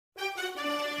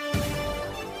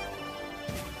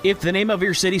If the name of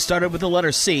your city started with the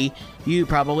letter C, you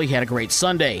probably had a great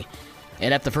Sunday.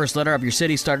 And if the first letter of your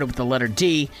city started with the letter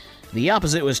D, the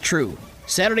opposite was true.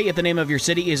 Saturday, if the name of your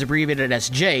city is abbreviated as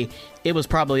J, it was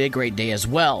probably a great day as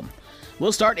well.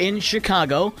 We'll start in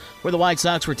Chicago, where the White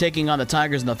Sox were taking on the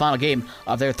Tigers in the final game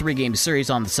of their 3-game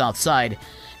series on the south side,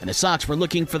 and the Sox were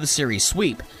looking for the series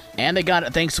sweep. And they got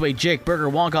it thanks to a Jake Burger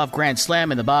walk-off grand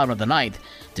slam in the bottom of the ninth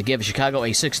to give Chicago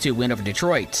a 6-2 win over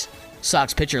Detroit.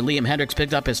 Sox pitcher Liam Hendriks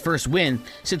picked up his first win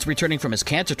since returning from his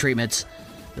cancer treatments.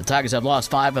 The Tigers have lost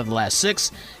 5 of the last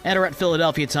 6 and are at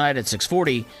Philadelphia tonight at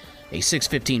 6:40, a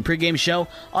 6:15 pregame show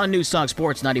on News Talk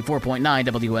Sports 94.9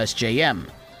 WSJM.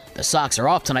 The Sox are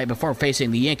off tonight before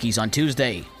facing the Yankees on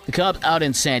Tuesday. The Cubs out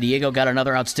in San Diego got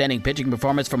another outstanding pitching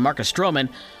performance from Marcus Stroman,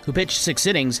 who pitched 6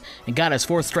 innings and got his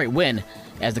 4th straight win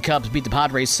as the Cubs beat the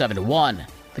Padres 7-1.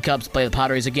 The Cubs play the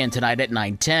Padres again tonight at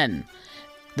 9:10.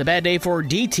 The bad day for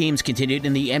D teams continued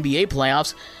in the NBA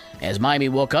playoffs as Miami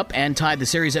woke up and tied the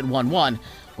series at 1-1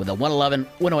 with a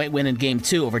 111-108 win in Game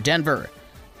 2 over Denver.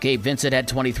 Gabe Vincent had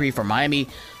 23 for Miami,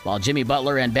 while Jimmy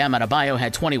Butler and Bam Adebayo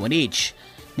had 21 each.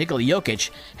 Nikola Jokic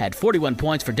had 41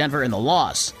 points for Denver in the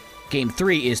loss. Game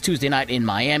 3 is Tuesday night in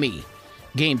Miami.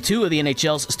 Game 2 of the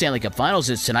NHL's Stanley Cup Finals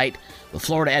is tonight, with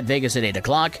Florida at Vegas at 8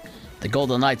 o'clock. The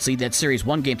Golden Knights lead that series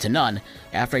 1-0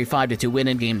 after a 5-2 win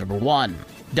in Game number 1.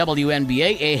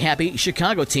 WNBA, a happy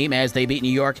Chicago team as they beat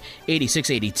New York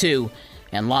 86-82,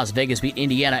 and Las Vegas beat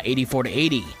Indiana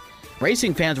 84-80.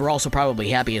 Racing fans were also probably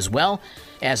happy as well,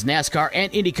 as NASCAR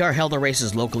and IndyCar held their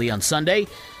races locally on Sunday.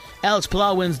 Alex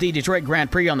Palau wins the Detroit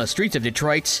Grand Prix on the streets of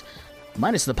Detroit,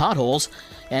 minus the potholes,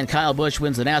 and Kyle Busch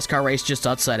wins the NASCAR race just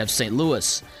outside of St.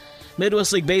 Louis.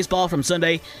 Midwest League Baseball from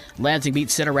Sunday, Lansing beat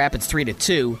Cedar Rapids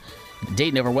 3-2,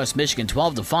 Dayton over West Michigan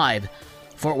 12-5,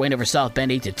 Fort Wayne over South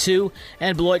Bend 8-2,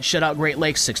 and Beloit shut out Great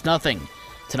Lakes 6-0.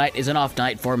 Tonight is an off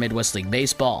night for Midwest League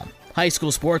Baseball. High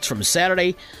school sports from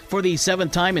Saturday. For the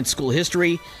 7th time in school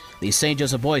history, the St.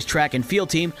 Joseph boys track and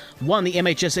field team won the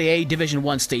MHSAA Division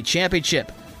I state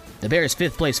championship. The Bears'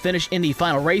 5th place finish in the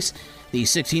final race, the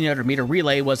 1,600-meter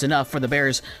relay, was enough for the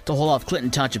Bears to hold off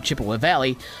Clinton Township Chippewa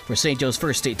Valley for St. Joe's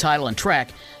first state title in track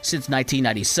since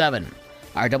 1997.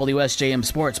 Our WSJM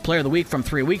Sports Player of the Week from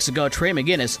 3 weeks ago, Trey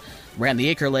McGinnis, ran the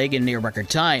Acre Leg in near record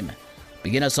time.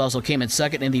 McGinnis also came in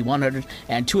second in the 100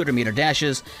 and 200-meter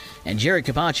dashes, and Jerry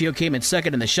Capaccio came in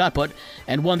second in the shot put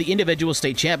and won the individual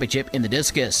state championship in the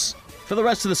discus. For the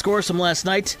rest of the scores from last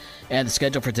night and the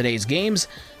schedule for today's games,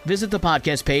 visit the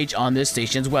podcast page on this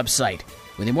station's website.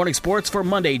 With your morning sports for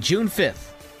Monday, June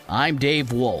 5th, I'm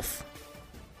Dave Wolf.